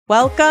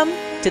Welcome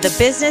to the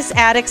Business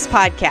Addicts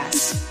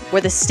Podcast,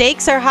 where the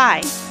stakes are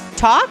high,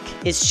 talk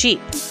is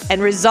cheap,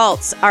 and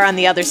results are on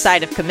the other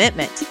side of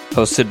commitment.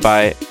 Hosted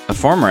by a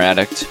former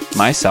addict,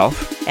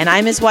 myself, And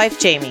I'm his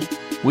wife, Jaime.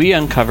 we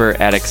uncover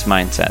addicts'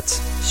 mindsets,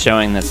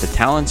 showing that the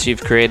talents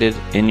you've created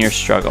in your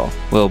struggle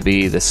will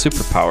be the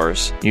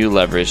superpowers you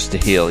leverage to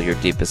heal your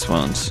deepest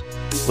wounds.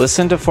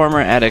 Listen to former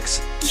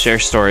addicts share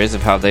stories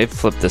of how they've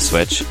flipped the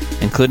switch,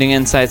 including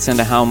insights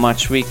into how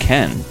much we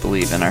can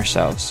believe in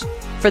ourselves.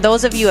 For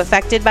those of you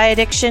affected by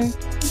addiction,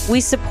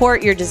 we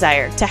support your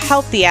desire to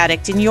help the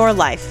addict in your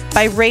life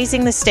by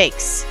raising the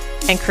stakes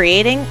and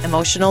creating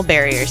emotional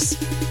barriers.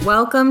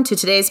 Welcome to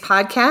today's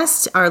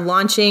podcast, our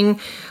launching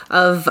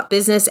of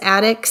Business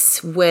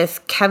Addicts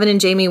with Kevin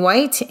and Jaime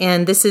White,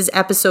 and this is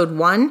episode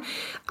 1.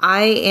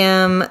 I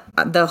am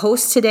the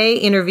host today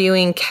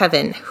interviewing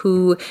Kevin,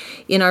 who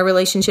in our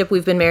relationship,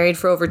 we've been married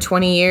for over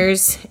 20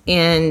 years,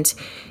 and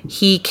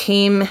he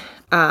came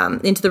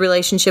into the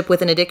relationship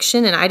with an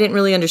addiction, and I didn't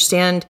really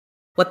understand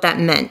what that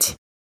meant.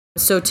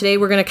 So today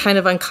we're going to kind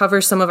of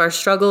uncover some of our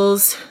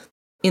struggles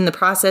in the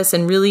process,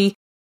 and really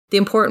the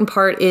important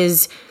part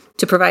is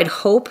to provide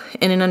hope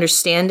and an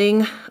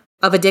understanding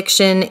of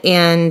addiction,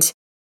 and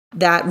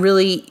that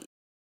really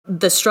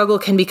the struggle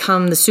can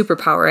become the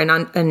superpower,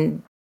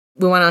 and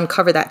we want to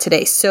uncover that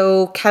today.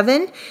 So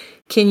Kevin,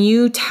 can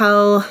you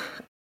tell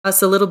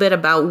us a little bit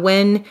about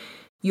when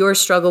your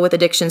struggle with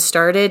addiction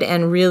started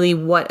and really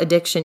what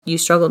addiction you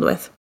struggled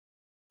with?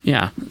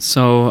 Yeah,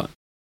 so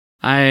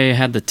I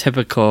had the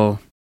typical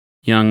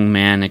young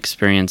man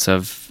experience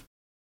of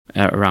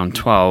at around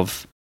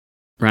 12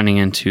 running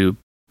into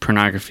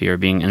pornography or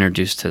being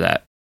introduced to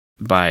that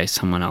by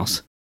someone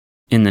else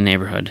in the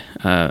neighborhood,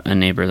 a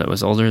neighbor that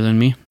was older than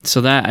me.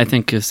 So that, I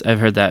think, is, I've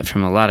heard that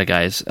from a lot of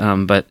guys,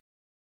 but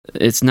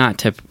it's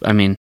not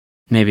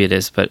maybe it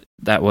is, but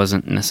that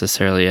wasn't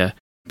necessarily a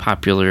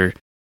popular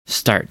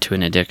start to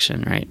an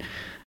addiction, right?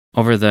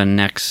 Over the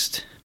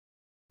next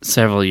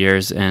several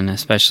years, and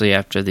especially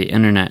after the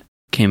internet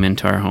came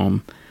into our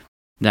home,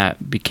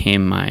 that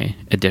became my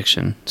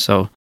addiction.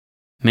 So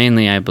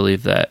mainly I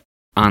believe that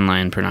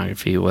online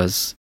pornography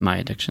was my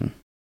addiction.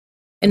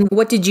 And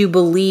what did you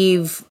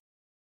believe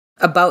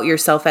about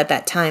yourself at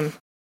that time?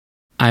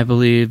 I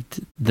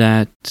believed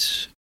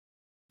that,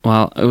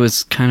 well, it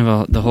was kind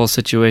of the whole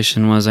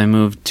situation was I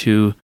moved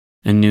to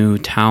a new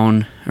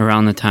town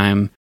around the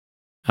time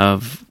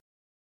of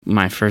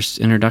my first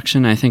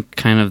introduction. I think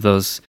kind of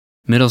those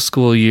middle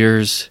school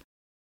years,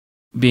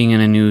 being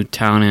in a new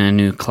town, in a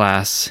new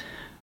class,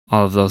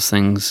 all of those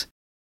things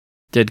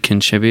did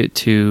contribute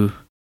to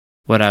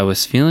what I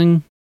was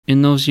feeling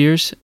in those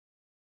years.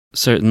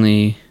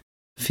 Certainly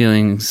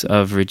feelings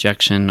of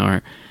rejection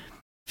or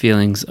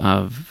feelings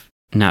of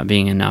not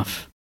being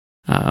enough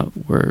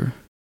were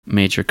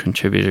major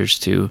contributors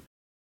to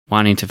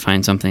wanting to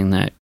find something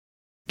that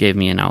gave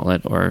me an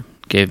outlet or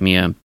gave me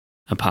a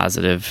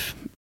positive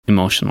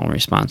emotional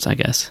response, I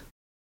guess.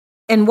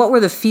 And what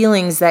were the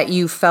feelings that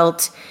you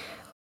felt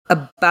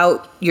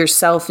about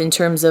yourself in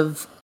terms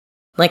of,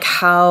 like,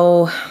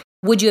 how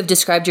would you have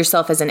described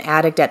yourself as an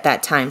addict at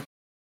that time?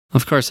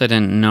 Of course, I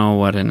didn't know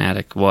what an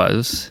addict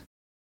was,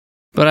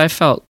 but I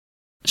felt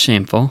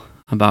shameful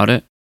about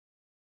it,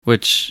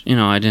 which,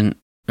 I didn't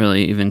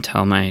really even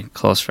tell my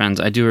close friends.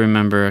 I do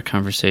remember a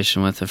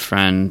conversation with a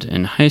friend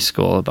in high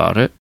school about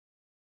it,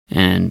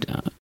 and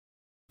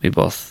we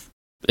both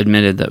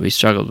admitted that we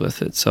struggled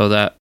with it.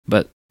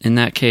 But in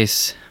that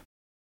case,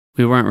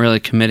 we weren't really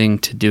committing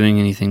to doing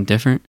anything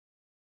different,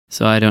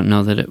 so I don't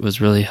know that it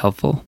was really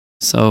helpful.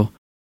 So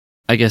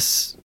I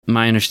guess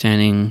my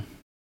understanding,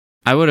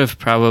 I would have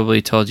probably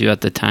told you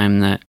at the time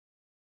that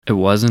it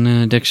wasn't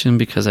an addiction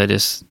because I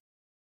just,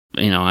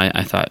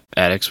 I thought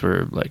addicts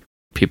were like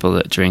people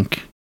that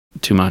drink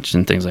too much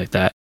and things like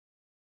that.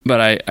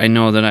 But I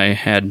know that I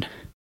had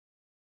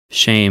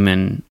shame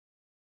and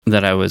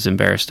that I was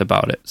embarrassed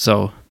about it.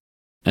 So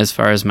as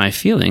far as my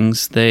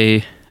feelings,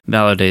 they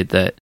validate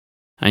that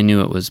I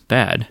knew it was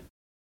bad.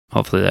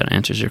 Hopefully that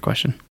answers your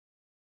question.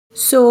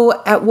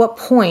 So at what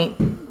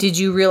point did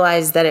you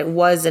realize that it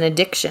was an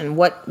addiction?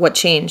 What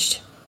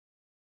changed?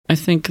 I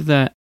think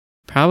that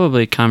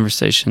probably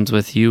conversations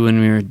with you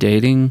when we were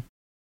dating,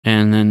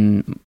 and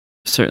then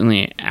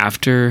certainly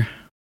after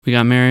we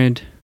got married,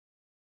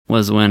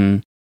 was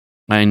when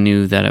I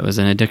knew that it was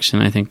an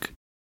addiction, I think.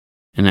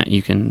 And that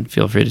you can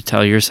feel free to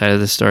tell your side of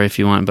the story if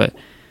you want, but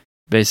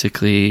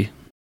basically,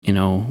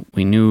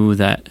 we knew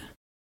that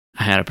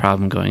I had a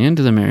problem going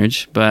into the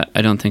marriage, but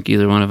I don't think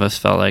either one of us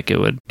felt like it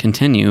would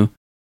continue.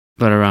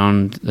 But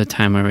around the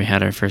time where we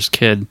had our first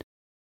kid,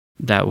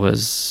 that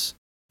was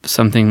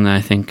something that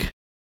I think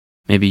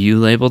maybe you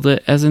labeled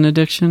it as an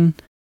addiction.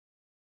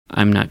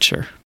 I'm not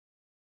sure.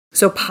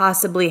 So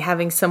possibly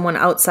having someone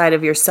outside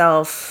of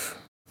yourself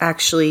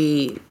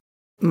actually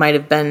might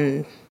have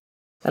been,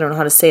 I don't know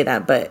how to say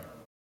that, but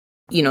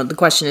the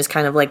question is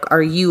kind of like,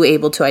 are you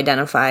able to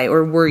identify,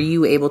 or were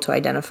you able to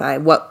identify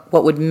what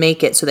would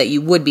make it so that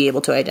you would be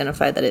able to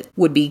identify that it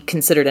would be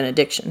considered an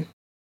addiction?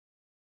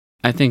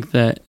 I think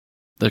that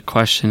the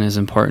question is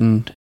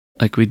important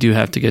like we do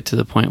have to get to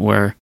the point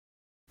where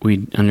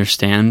we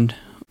understand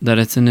that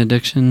it's an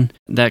addiction.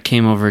 That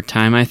came over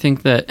time. I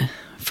think that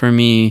for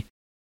me,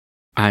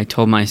 I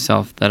told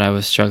myself that I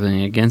was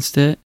struggling against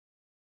it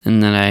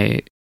and that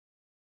I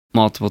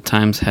multiple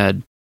times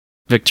had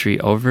victory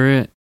over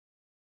it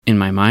in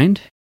my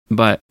mind.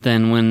 But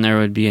then when there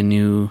would be a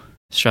new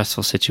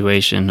stressful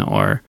situation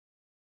or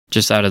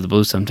just out of the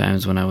blue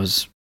sometimes when I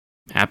was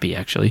happy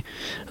actually,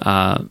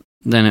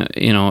 then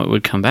it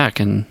would come back.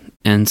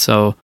 And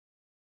so,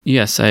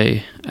 yes,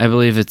 I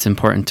believe it's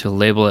important to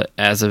label it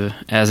as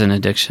an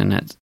addiction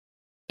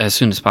as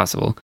soon as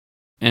possible.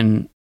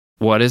 And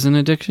what is an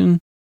addiction?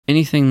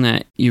 Anything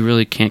that you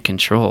really can't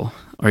control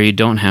or you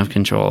don't have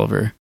control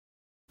over.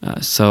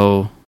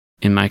 So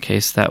in my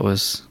case, that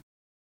was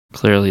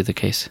clearly the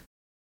case.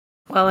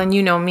 Well, and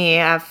you know me,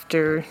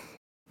 after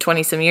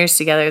 20 some years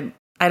together,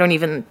 I don't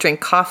even drink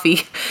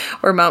coffee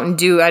or Mountain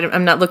Dew.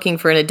 I'm not looking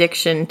for an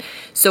addiction.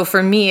 So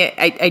for me,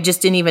 I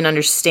just didn't even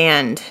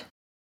understand,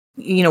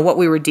 what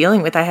we were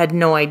dealing with. I had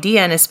no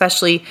idea. And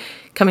especially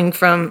coming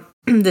from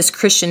this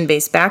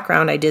Christian-based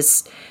background, I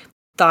just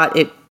thought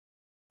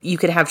you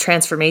could have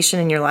transformation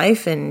in your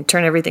life and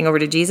turn everything over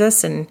to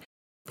Jesus, and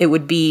it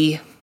would be,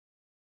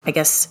 I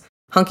guess,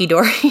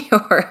 hunky-dory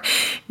or,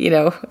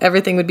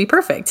 everything would be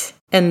perfect.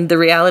 And the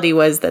reality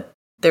was that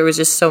there was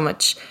just so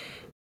much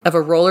of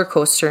a roller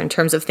coaster in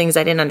terms of things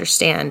I didn't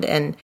understand.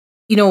 And,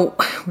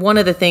 one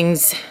of the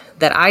things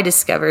that I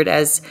discovered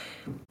as,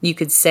 you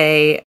could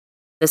say,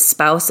 the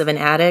spouse of an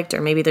addict,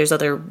 or maybe there's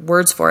other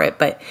words for it,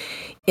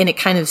 and it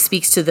kind of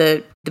speaks to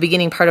the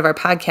beginning part of our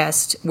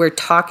podcast where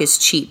talk is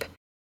cheap.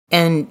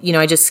 And,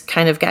 I just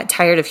kind of got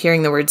tired of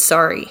hearing the word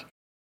sorry.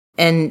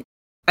 And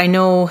I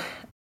know,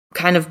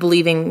 kind of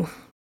believing,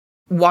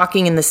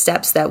 walking in the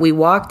steps that we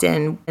walked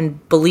in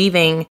and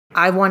believing,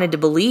 I wanted to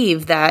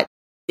believe that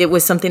it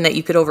was something that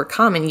you could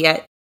overcome. And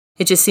yet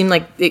it just seemed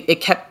like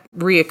it kept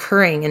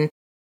reoccurring. And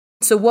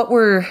so what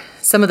were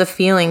some of the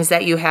feelings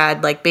that you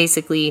had, like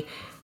basically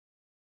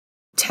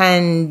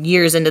 10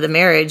 years into the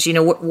marriage?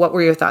 What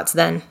were your thoughts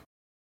then?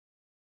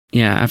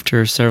 Yeah,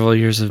 after several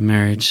years of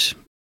marriage,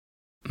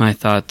 my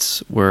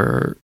thoughts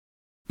were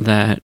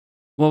that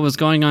what was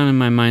going on in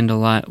my mind a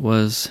lot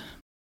was,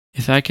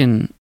 if I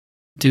can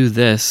do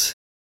this,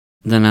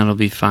 then that'll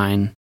be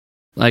fine.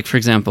 Like, for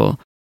example,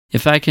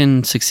 if I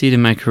can succeed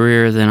in my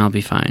career, then I'll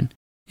be fine.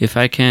 If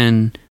I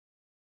can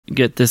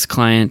get this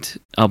client,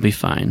 I'll be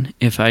fine.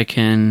 If I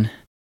can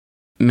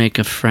make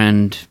a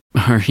friend,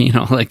 or,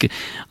 like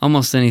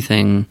almost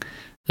anything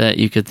that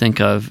you could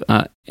think of.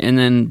 And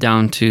then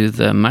down to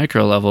the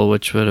micro level,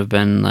 which would have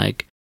been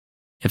like,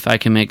 if I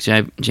can make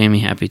Jaime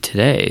happy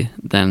today,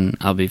 then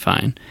I'll be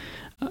fine.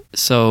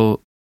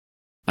 So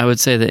I would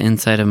say the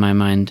inside of my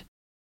mind,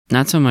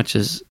 not so much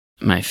as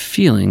my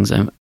feelings,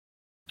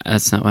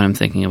 that's not what I'm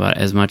thinking about,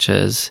 as much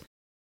as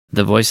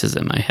the voices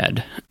in my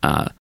head.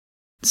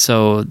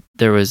 So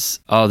there was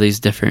all these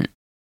different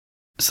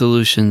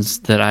solutions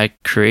that I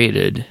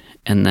created,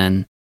 and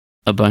then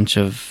a bunch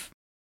of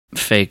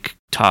fake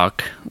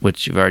talk,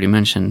 which you've already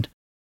mentioned,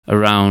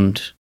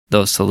 around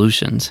those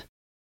solutions.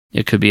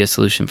 It could be a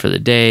solution for the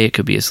day, it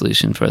could be a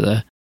solution for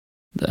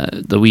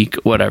the week,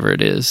 whatever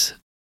it is.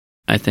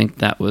 I think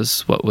that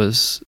was what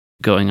was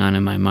going on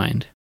in my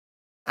mind.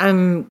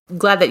 I'm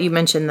glad that you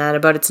mentioned that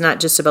about it's not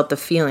just about the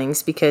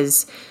feelings,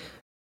 because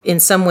in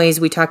some ways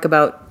we talk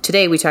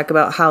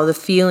about how the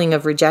feeling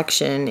of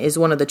rejection is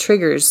one of the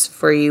triggers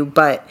for you,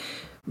 but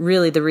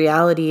really the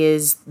reality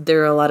is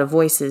there are a lot of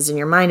voices in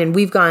your mind. And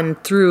we've gone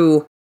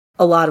through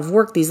a lot of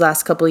work these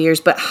last couple of years,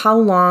 but how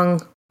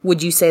long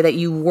would you say that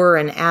you were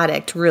an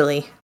addict,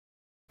 really?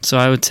 So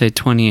I would say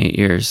 28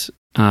 years.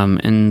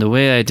 And the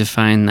way I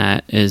define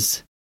that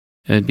is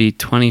it would be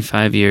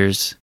 25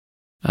 years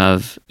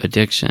of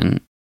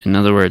addiction. In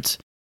other words,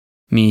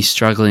 me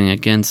struggling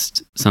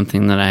against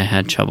something that I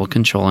had trouble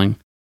controlling.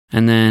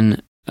 And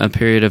then a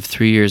period of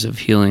 3 years of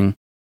healing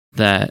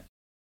that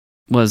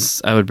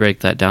was, I would break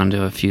that down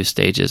to a few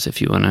stages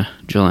if you want to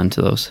drill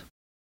into those.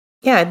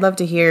 Yeah, I'd love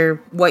to hear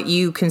what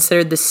you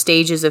considered the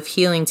stages of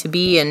healing to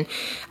be. And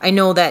I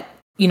know that,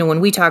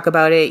 when we talk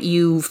about it,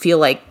 you feel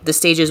like the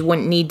stages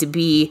wouldn't need to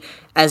be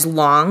as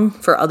long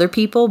for other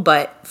people,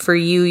 but for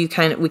you,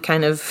 we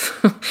kind of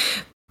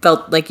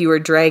felt like you were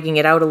dragging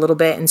it out a little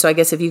bit. And so I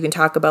guess if you can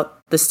talk about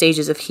the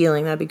stages of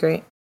healing, that'd be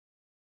great.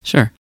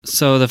 Sure.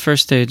 So the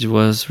first stage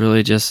was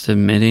really just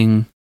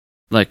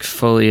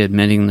fully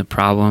admitting the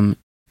problem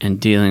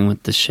and dealing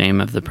with the shame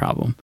of the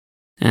problem.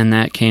 And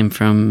that came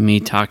from me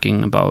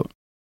talking about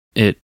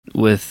it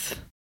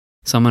with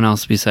someone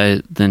else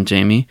than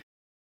Jaime,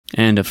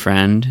 and a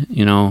friend,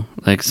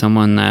 like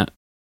someone that,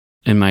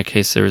 in my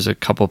case, there was a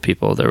couple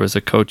people. There was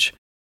a coach,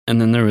 and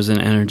then there was an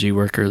energy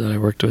worker that I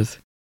worked with.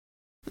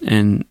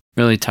 And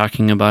really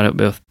talking about it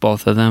with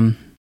both of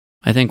them.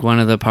 I think one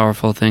of the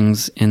powerful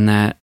things in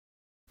that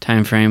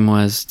time frame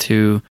was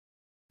to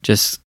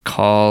just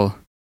call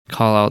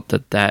out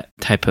that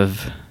type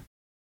of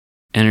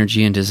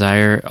energy and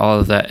desire, all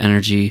of that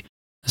energy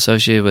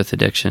associated with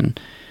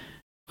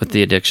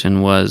the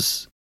addiction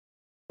was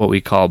what we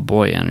call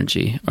boy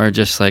energy, or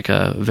just like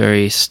a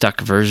very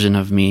stuck version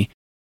of me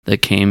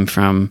that came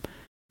from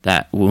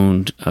that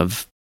wound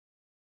of,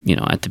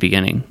 at the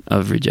beginning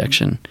of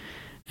rejection.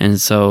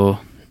 And so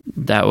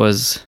that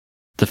was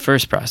the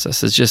first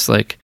process. It's just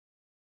like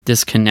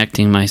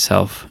disconnecting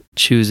myself,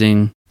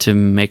 choosing to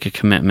make a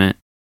commitment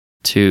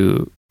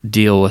to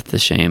deal with the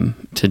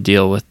shame, to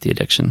deal with the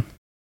addiction.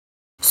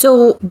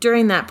 So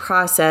during that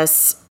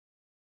process,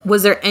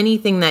 was there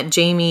anything that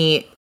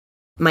Jaime,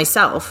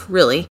 myself,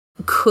 really,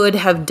 could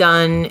have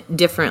done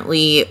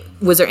differently?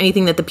 Was there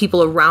anything that the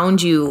people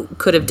around you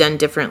could have done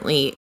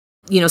differently?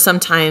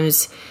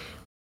 Sometimes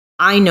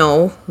I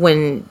know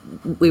when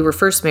we were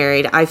first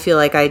married, I feel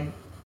like I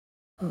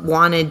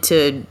wanted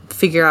to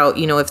figure out,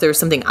 if there was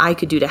something I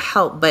could do to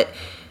help. But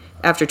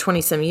after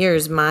 20 some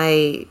years,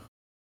 my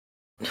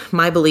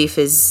belief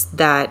is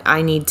that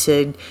I needed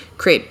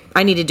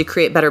to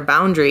create better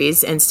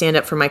boundaries and stand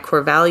up for my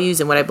core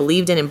values and what I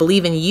believed in, and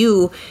believe in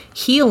you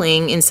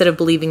healing instead of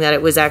believing that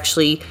it was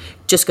actually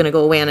just going to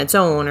go away on its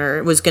own, or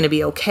it was going to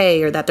be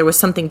okay, or that there was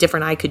something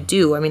different I could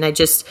do. I mean,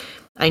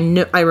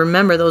 I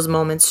remember those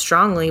moments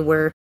strongly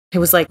where it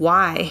was like,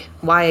 why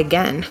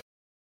again?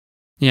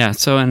 Yeah.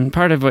 So, and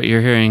part of what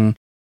you're hearing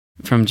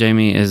from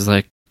Jaime is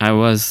like, I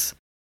was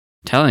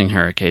telling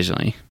her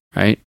occasionally,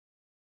 right?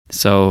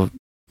 So,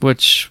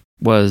 which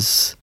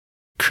was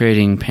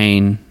creating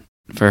pain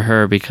for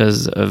her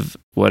because of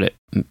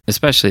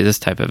especially this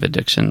type of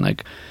addiction,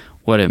 like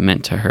what it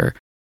meant to her.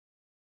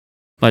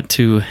 But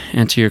to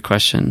answer your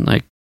question,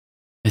 like,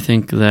 I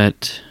think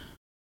that,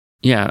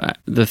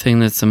 the thing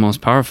that's the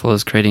most powerful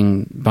is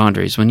creating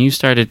boundaries. When you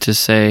started to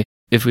say,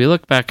 if we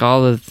look back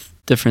all the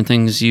different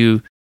things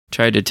you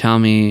tried to tell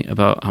me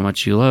about how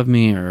much you love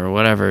me or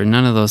whatever,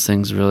 none of those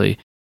things really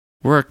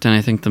worked. And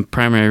I think the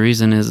primary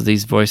reason is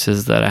these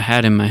voices that I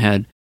had in my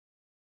head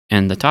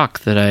and the talk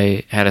that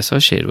I had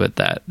associated with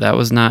that. That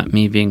was not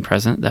me being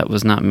present. That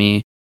was not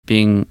me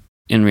being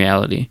in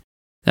reality.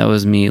 That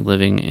was me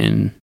living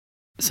in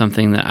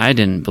something that I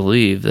didn't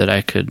believe that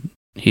I could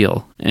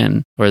heal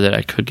or that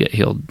I could get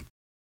healed.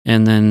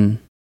 And then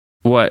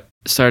what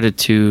started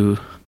to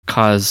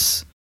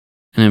cause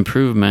an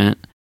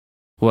improvement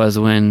was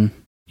when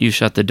you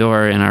shut the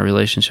door in our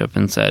relationship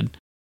and said,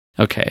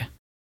 okay,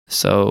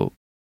 so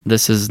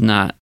this is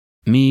not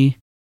me,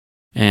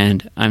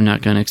 and I'm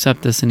not going to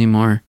accept this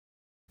anymore,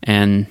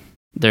 and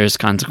there's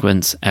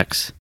consequence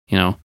X,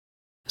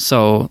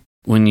 So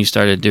when you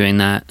started doing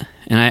that,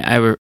 and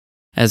I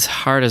as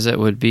hard as it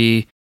would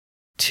be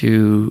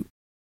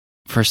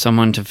for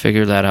someone to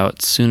figure that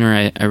out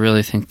sooner, I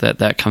really think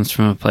that comes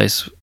from a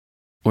place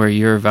where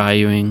you're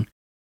valuing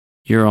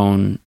your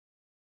own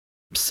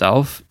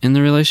self in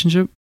the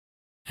relationship.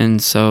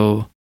 And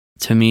so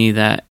to me,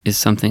 that is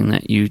something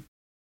that you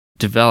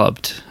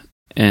developed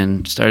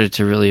and started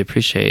to really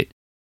appreciate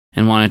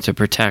and wanted to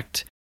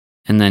protect.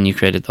 And then you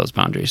created those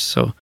boundaries.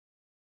 So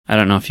I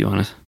don't know if you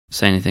want to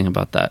say anything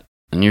about that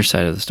on your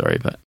side of the story,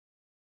 but.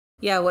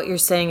 Yeah, what you're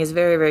saying is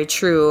very, very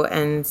true.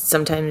 And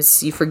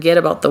sometimes you forget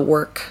about the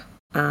work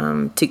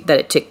that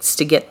it takes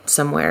to get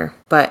somewhere.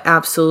 But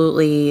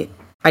absolutely,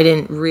 I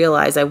didn't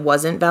realize I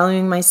wasn't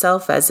valuing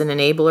myself as an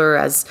enabler,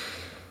 as,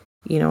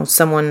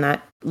 someone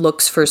that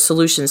looks for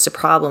solutions to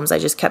problems. I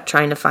just kept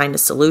trying to find a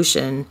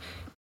solution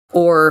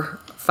or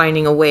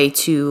finding a way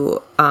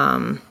to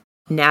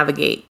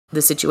navigate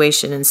the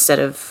situation instead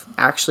of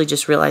actually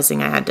just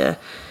realizing I had to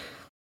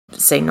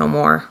say no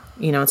more.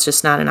 It's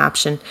just not an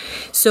option.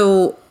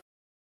 So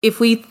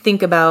if we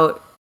think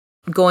about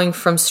going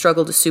from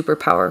struggle to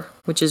superpower,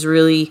 which is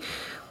really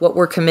what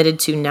we're committed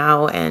to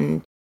now,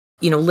 and,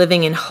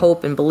 living in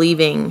hope and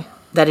believing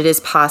that it is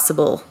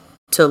possible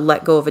to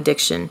let go of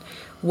addiction,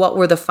 what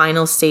were the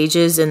final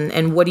stages,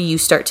 and what do you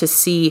start to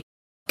see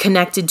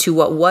connected to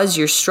what was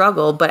your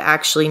struggle, but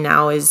actually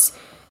now is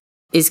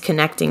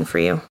connecting for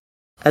you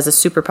as a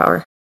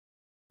superpower?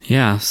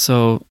 Yeah.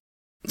 So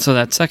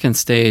that second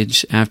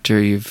stage, after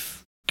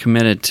you've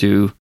committed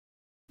to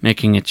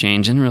making a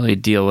change and really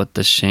deal with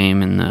the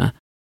shame and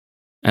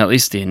at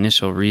least the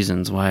initial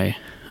reasons why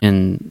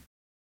in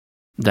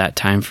that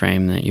time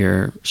frame that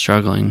you're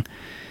struggling,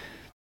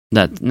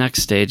 that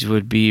next stage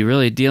would be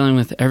really dealing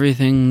with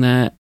everything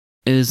that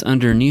is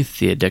underneath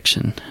the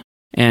addiction.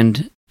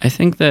 And I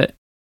think that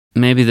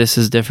maybe this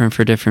is different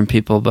for different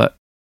people, but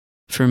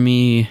for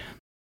me,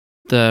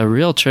 the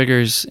real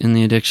triggers in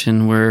the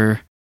addiction were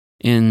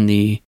in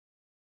the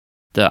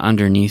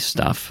underneath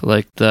stuff,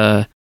 like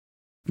the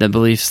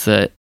beliefs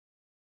that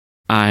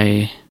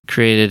I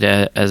created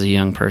as a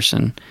young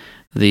person,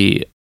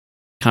 the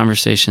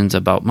conversations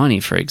about money,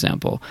 for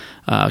example,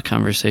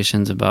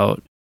 conversations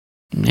about,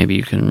 maybe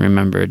you can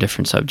remember a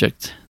different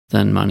subject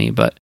than money,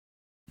 but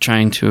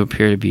trying to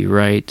appear to be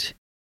right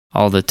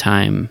all the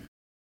time.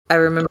 I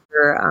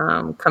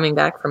remember coming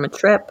back from a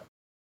trip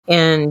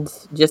and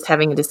just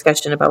having a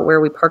discussion about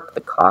where we parked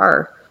the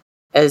car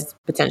as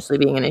potentially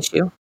being an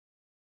issue.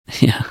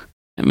 Yeah.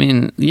 I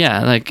mean,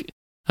 yeah, like,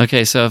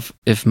 okay, so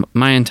if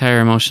my entire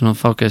emotional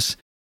focus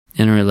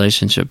in a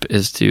relationship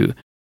is to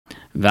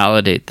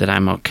validate that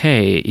I'm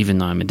okay, even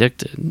though I'm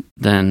addicted,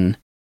 then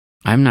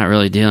I'm not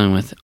really dealing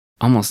with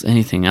almost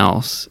anything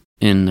else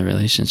in the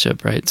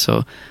relationship, right?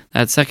 So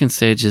that second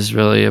stage is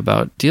really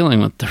about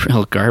dealing with the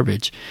real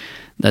garbage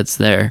that's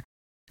there.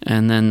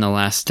 And then the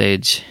last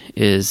stage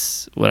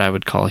is what I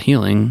would call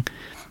healing,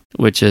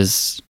 which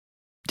is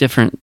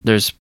different.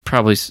 There's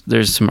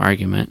some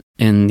argument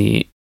in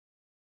the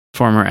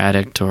former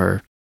addict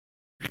or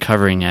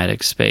recovering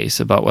addict space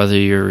about whether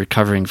you're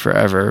recovering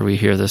forever. We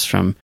hear this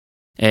from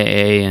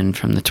AA and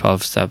from the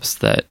 12 steps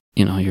that,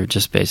 you're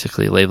just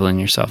basically labeling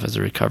yourself as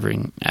a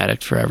recovering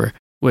addict forever,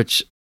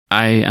 which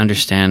I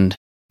understand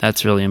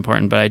that's really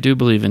important, but I do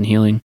believe in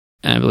healing.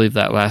 And I believe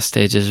that last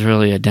stage is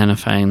really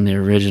identifying the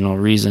original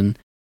reason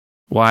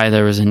why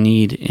there was a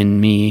need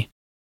in me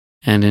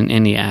and in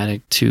any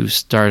addict to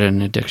start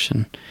an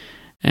addiction,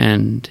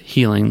 and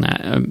healing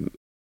that,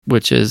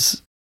 which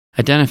is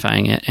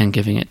identifying it and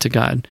giving it to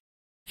God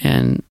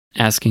and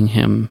asking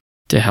Him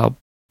to help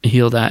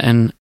heal that.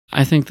 And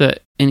I think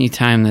that any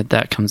time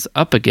that comes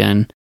up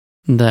again,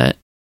 that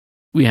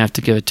we have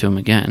to give it to Him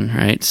again,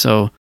 right?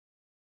 So,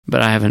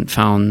 but I haven't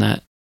found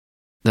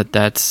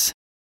that's,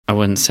 I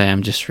wouldn't say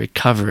I'm just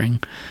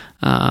recovering.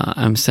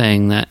 I'm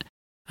saying that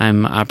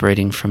I'm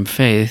operating from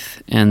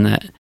faith, and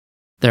that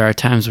there are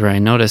times where I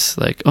notice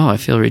like, I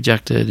feel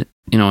rejected,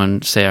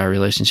 in say our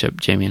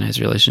relationship, Jamie and I's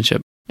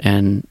relationship.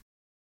 And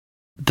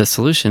the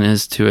solution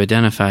is to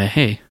identify,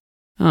 hey,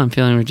 I'm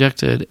feeling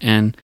rejected,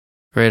 and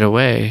right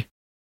away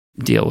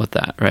deal with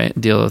that, right?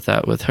 Deal with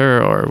that with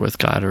her or with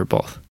God or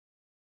both.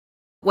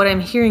 What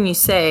I'm hearing you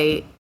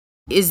say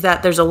is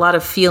that there's a lot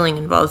of feeling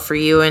involved for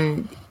you,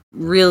 and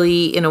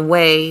really, in a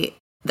way,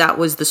 that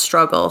was the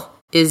struggle,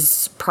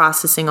 is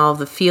processing all of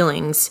the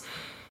feelings.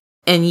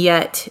 And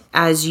yet,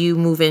 as you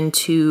move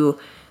into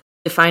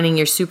defining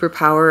your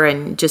superpower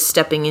and just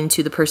stepping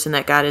into the person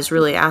that God has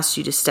really asked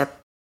you to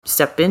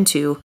step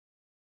into,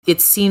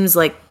 it seems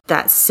like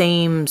that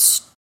same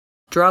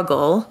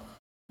struggle,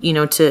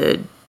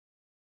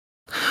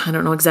 I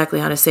don't know exactly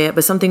how to say it,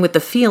 but something with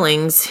the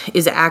feelings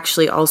is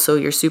actually also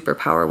your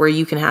superpower, where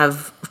you can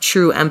have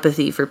true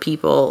empathy for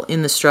people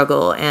in the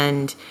struggle,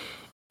 and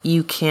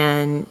you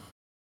can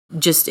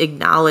just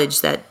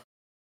acknowledge that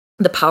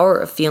the power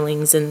of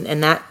feelings and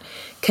that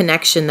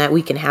connection that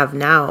we can have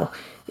now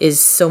is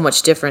so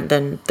much different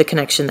than the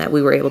connection that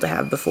we were able to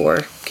have before.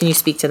 Can you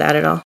speak to that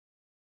at all?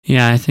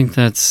 Yeah, I think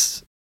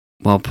that's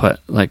well put.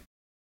 Like,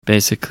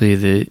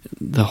 basically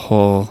the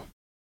whole,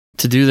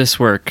 to do this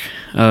work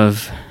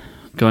of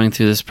going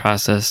through this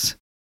process,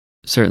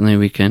 certainly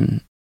we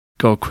can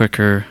go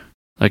quicker,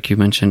 like you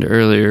mentioned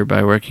earlier,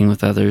 by working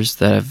with others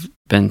that have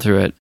been through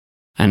it,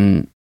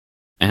 and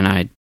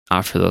I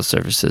offer those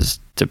services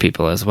to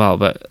people as well.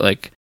 But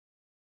like,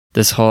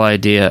 this whole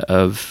idea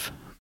of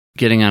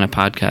getting on a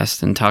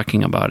podcast and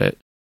talking about it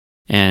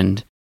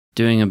and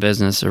doing a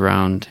business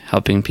around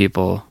helping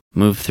people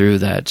move through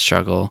that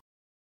struggle,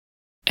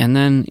 and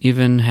then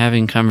even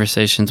having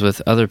conversations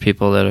with other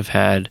people that have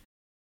had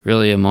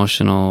really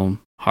emotional,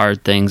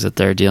 hard things that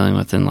they're dealing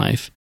with in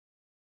life,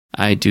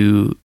 I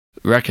do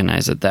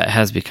recognize that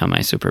has become my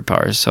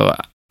superpower. So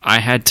I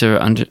had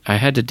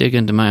to dig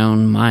into my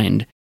own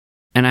mind,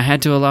 and I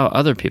had to allow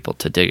other people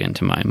to dig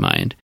into my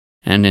mind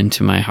and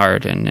into my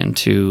heart and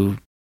into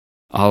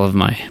all of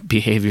my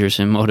behaviors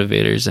and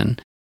motivators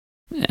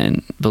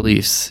and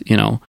beliefs,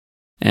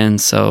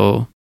 And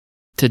so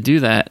to do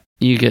that,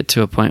 you get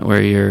to a point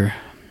where you're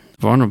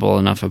vulnerable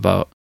enough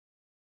about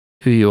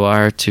who you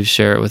are to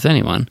share it with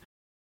anyone.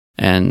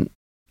 And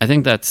I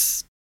think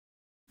that's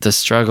the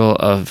struggle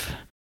of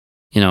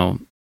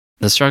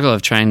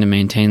trying to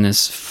maintain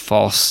this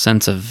false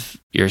sense of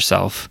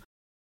yourself,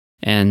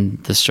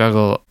 and the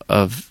struggle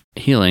of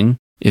healing.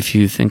 If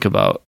you think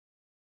about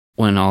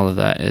when all of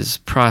that is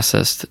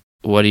processed,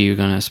 what are you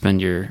going to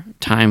spend your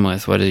time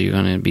with? What are you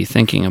going to be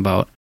thinking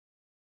about?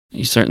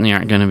 You certainly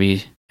aren't going to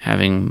be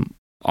having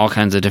all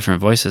kinds of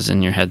different voices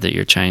in your head that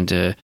you're trying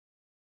to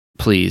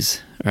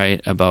please,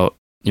 right? About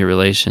your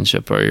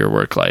relationship or your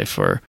work life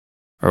or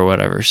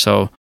whatever.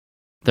 So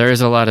there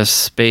is a lot of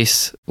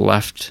space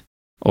left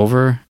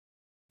over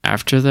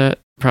after that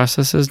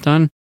process is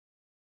done.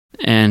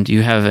 And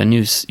you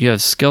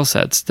have skill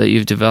sets that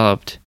you've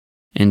developed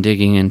in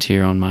digging into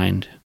your own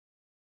mind.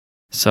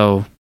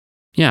 So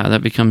yeah,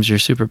 that becomes your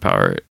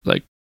superpower.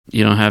 Like,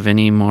 you don't have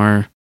any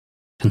more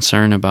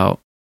concern about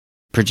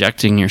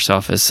projecting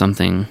yourself as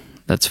something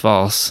that's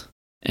false.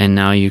 And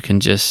now you can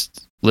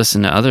just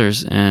listen to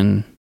others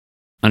and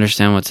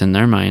understand what's in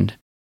their mind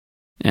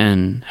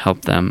and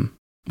help them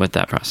with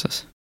that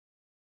process.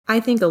 I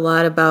think a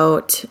lot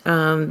about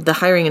the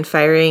hiring and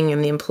firing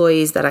and the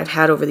employees that I've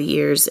had over the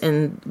years,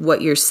 and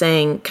what you're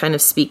saying kind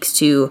of speaks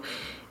to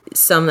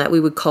some that we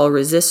would call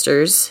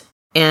resistors.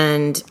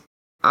 And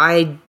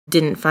I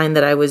didn't find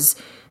that I was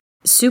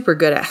super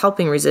good at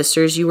helping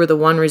resistors. You were the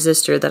one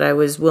resistor that I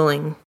was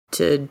willing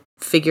to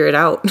figure it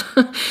out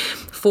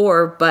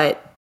for,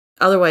 but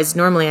otherwise,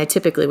 normally I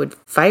typically would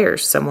fire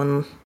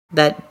someone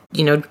that,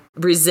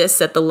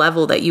 resists at the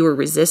level that you were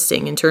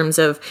resisting, in terms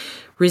of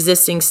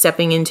resisting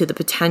stepping into the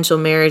potential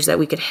marriage that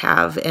we could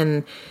have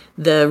and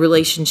the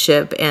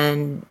relationship,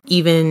 and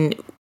even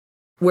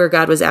where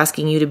God was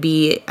asking you to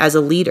be as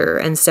a leader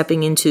and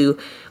stepping into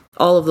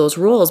all of those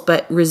roles.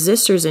 But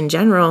resistors in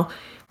general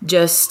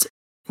just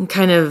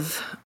kind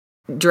of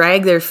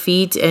drag their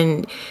feet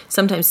and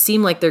sometimes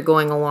seem like they're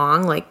going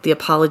along, like the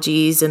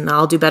apologies and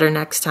I'll do better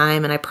next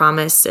time and I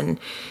promise. And,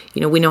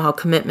 we know how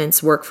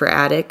commitments work for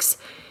addicts.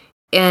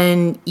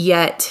 And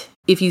yet,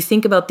 if you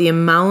think about the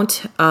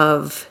amount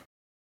of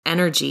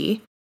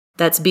energy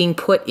that's being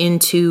put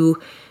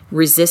into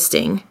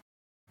resisting,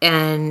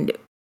 and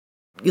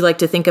you like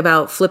to think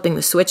about flipping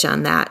the switch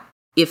on that,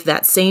 if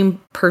that same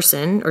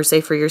person, or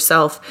say for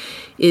yourself,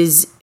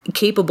 is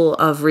capable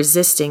of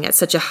resisting at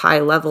such a high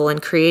level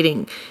and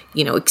creating,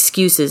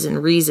 excuses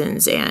and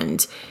reasons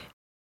and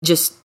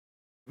just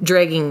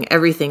dragging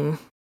everything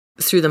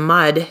through the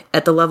mud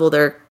at the level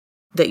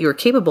that you're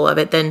capable of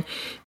it, then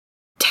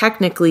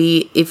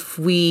technically, if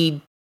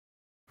we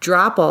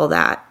drop all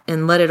that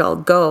and let it all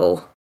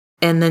go,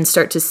 and then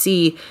start to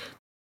see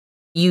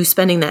you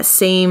spending that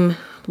same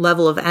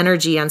level of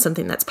energy on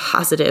something that's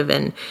positive,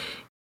 and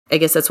I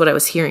guess that's what I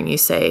was hearing you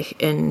say,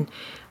 and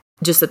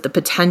just that the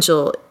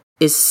potential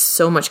is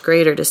so much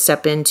greater to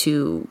step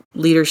into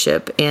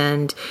leadership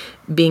and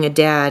being a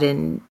dad,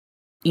 and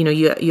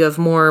you have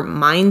more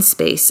mind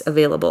space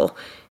available,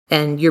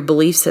 and your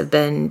beliefs have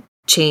been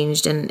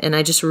changed, and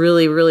I just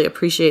really, really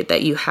appreciate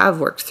that you have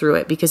worked through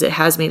it, because it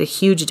has made a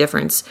huge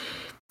difference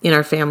in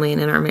our family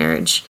and in our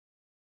marriage.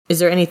 Is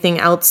there anything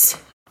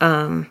else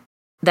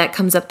that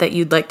comes up that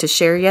you'd like to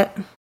share yet?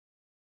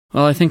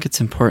 Well, I think it's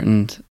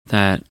important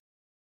that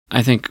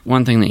I think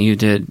one thing that you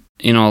did,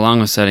 along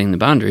with setting the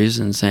boundaries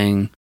and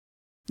saying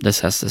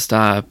this has to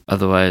stop,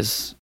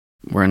 otherwise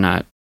we're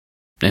not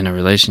in a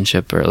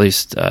relationship, or at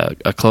least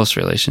a close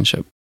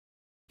relationship.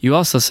 You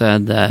also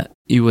said that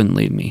you wouldn't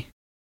leave me.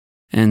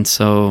 And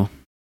so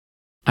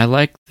I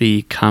like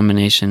the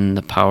combination,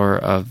 the power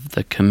of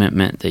the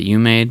commitment that you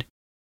made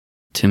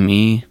to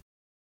me,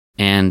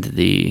 and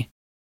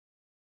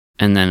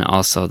then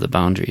also the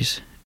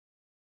boundaries.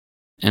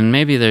 And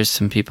maybe there's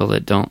some people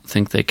that don't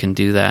think they can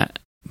do that,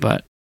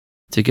 but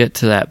to get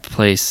to that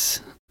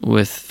place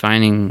with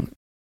finding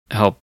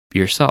help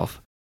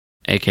yourself,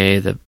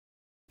 aka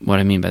what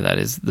I mean by that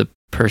is the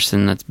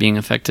person that's being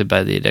affected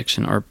by the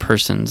addiction, or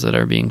persons that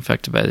are being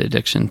affected by the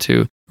addiction,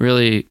 to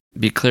really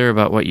be clear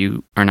about what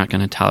you are not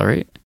going to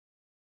tolerate,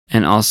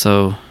 and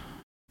also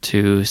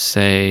to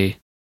say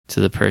to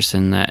the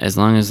person that as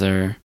long as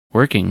they're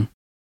working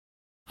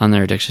on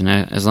their addiction,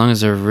 as long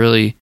as they're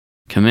really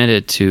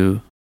committed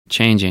to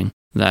changing,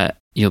 that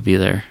you'll be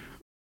there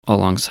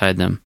alongside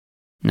them.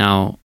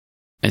 Now,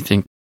 I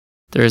think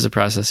there is a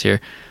process here.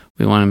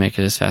 We want to make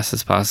it as fast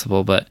as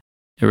possible, but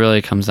it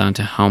really comes down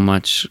to how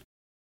much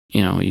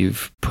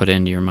you've put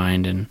into your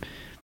mind and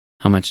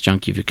how much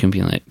junk you've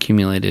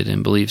accumulated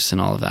in beliefs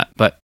and all of that.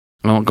 But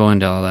I won't go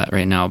into all that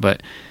right now.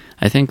 But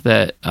I think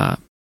that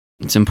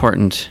it's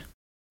important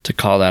to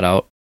call that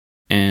out.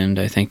 And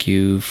I thank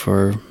you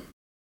for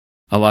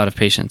a lot of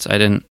patience. I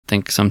didn't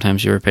think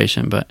sometimes you were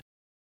patient, but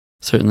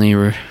certainly you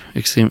were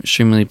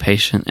extremely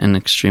patient and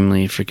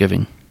extremely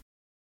forgiving.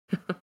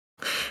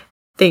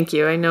 Thank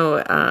you. I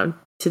know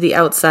to the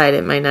outside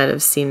it might not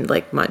have seemed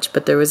like much,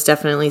 but there was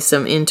definitely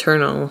some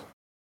internal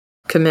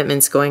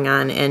commitments going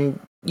on. And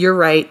you're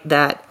right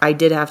that I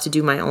did have to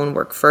do my own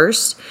work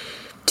first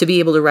to be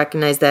able to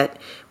recognize that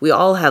we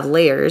all have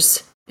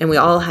layers, and we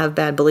all have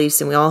bad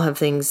beliefs, and we all have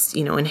things,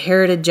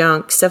 inherited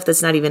junk, stuff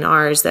that's not even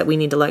ours, that we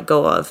need to let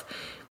go of.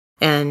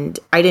 And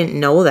I didn't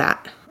know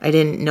that. I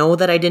didn't know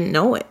that I didn't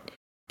know it.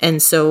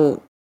 And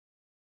so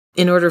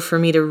in order for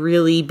me to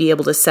really be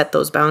able to set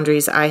those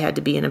boundaries, I had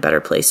to be in a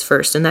better place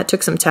first. And that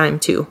took some time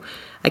too.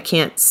 I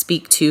can't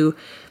speak to,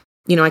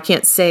 I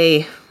can't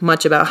say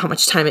much about how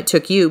much time it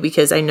took you,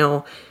 because I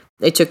know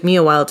it took me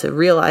a while to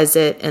realize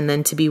it, and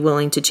then to be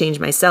willing to change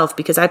myself,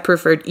 because I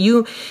preferred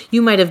you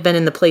might have been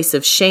in the place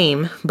of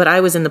shame, but I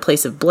was in the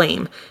place of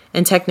blame.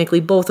 And technically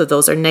both of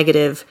those are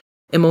negative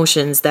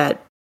emotions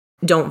that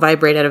don't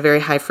vibrate at a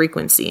very high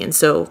frequency. And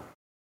so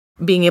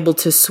being able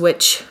to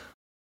switch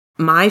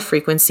my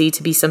frequency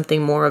to be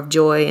something more of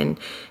joy and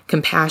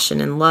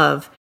compassion and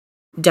love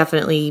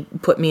definitely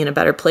put me in a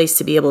better place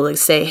to be able to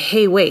say,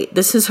 hey, wait,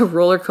 this is a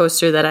roller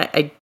coaster that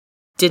I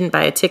didn't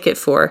buy a ticket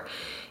for.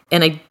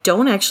 And I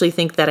don't actually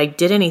think that I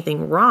did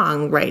anything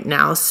wrong right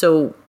now.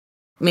 So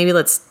maybe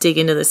let's dig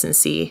into this and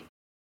see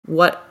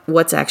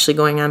what's actually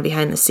going on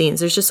behind the scenes.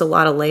 There's just a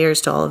lot of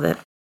layers to all of it.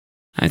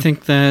 I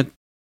think that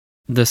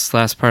this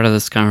last part of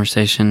this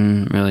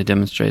conversation really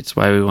demonstrates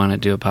why we want to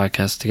do a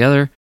podcast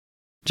together.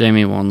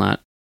 Jaime will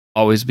not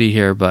always be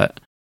here, but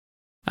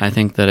I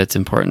think that it's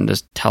important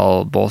to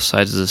tell both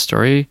sides of the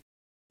story,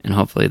 and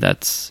hopefully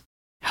that's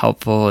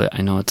helpful.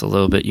 I know it's a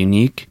little bit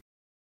unique,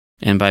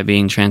 and by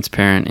being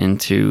transparent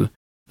into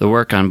the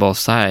work on both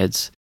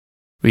sides,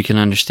 we can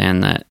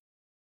understand that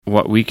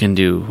what we can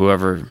do,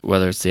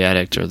 whether it's the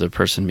addict or the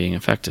person being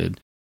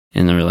affected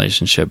in the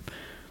relationship,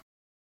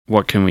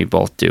 what can we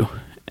both do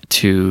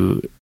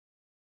to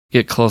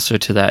get closer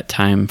to that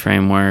time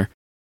frame where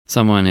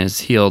someone is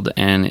healed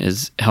and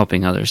is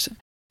helping others.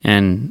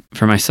 And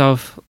for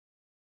myself,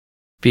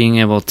 being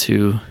able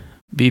to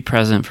be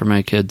present for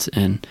my kids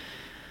and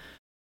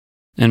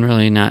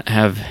really not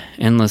have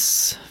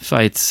endless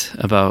fights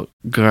about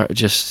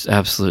just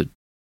absolute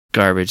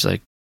garbage,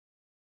 like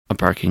a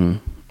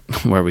parking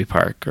where we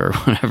park or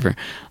whatever.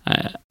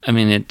 I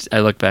mean, I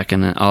look back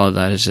and all of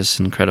that is just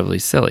incredibly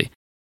silly.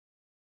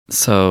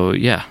 So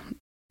yeah,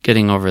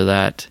 getting over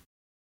that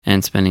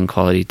and spending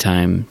quality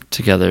time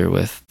together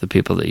with the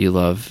people that you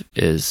love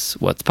is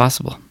what's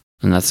possible.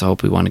 And that's the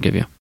hope we want to give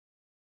you.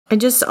 I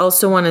just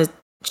also want to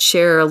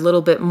share a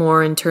little bit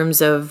more in terms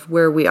of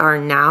where we are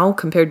now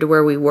compared to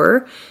where we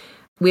were.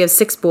 We have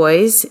 6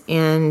 boys,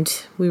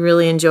 and we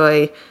really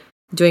enjoy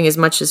doing as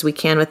much as we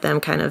can with them,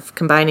 kind of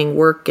combining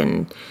work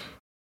and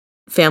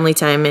family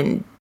time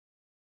and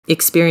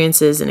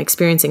experiences and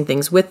experiencing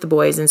things with the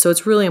boys. And so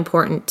it's really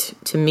important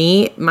to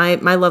me. My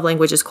love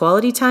language is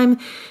quality time.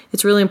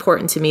 It's really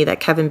important to me that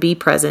Kevin be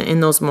present in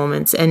those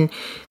moments. And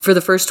for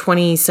the first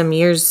 20 some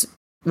years,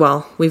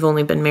 well, we've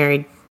only been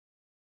married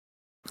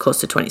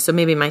close to 20, so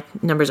maybe my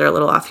numbers are a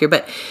little off here,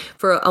 but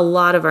for a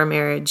lot of our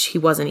marriage, he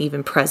wasn't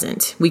even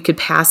present. We could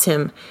pass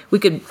him, we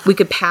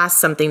could pass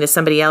something to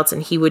somebody else,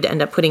 and he would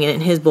end up putting it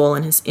in his bowl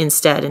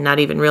instead and not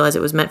even realize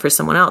it was meant for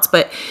someone else.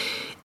 But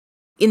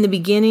in the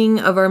beginning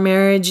of our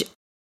marriage,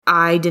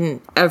 I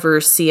didn't ever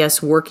see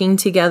us working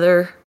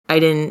together. I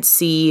didn't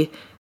see,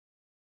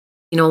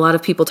 a lot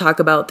of people talk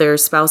about their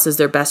spouse as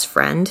their best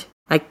friend.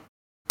 I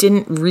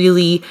didn't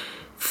really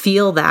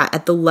feel that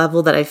at the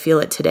level that I feel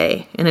it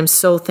today. And I'm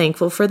so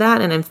thankful for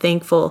that. And I'm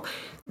thankful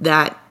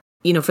that,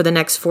 for the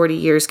next 40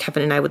 years,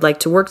 Kevin and I would like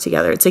to work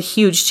together. It's a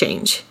huge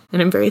change. And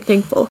I'm very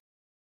thankful.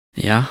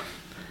 Yeah,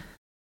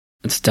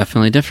 it's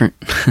definitely different.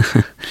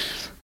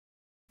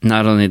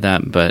 Not only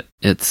that, but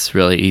it's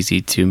really easy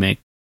to make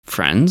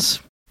friends.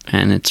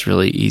 And it's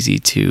really easy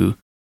to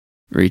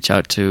reach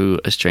out to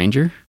a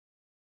stranger.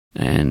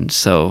 And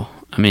so,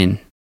 my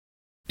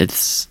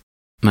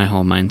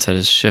whole mindset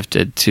has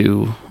shifted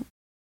to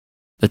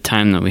the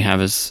time that we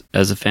have as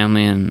a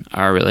family, and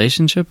our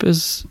relationship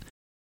is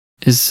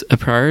a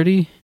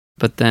priority.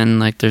 But then,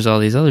 there's all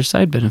these other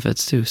side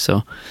benefits too.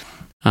 So,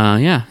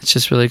 it's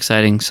just really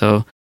exciting.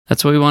 So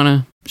that's what we want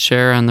to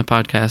share on the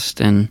podcast,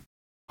 and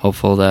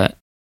hopeful that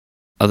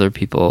other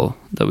people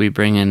that we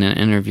bring in an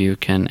interview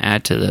can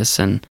add to this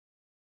and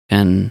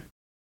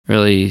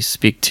really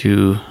speak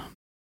to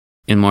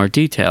in more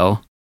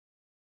detail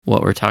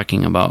what we're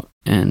talking about,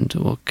 and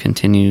we'll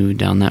continue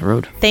down that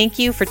road. Thank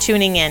you for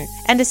tuning in.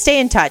 And to stay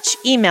in touch,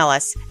 email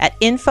us at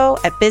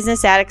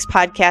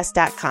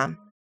info@businessaddictspodcast.com.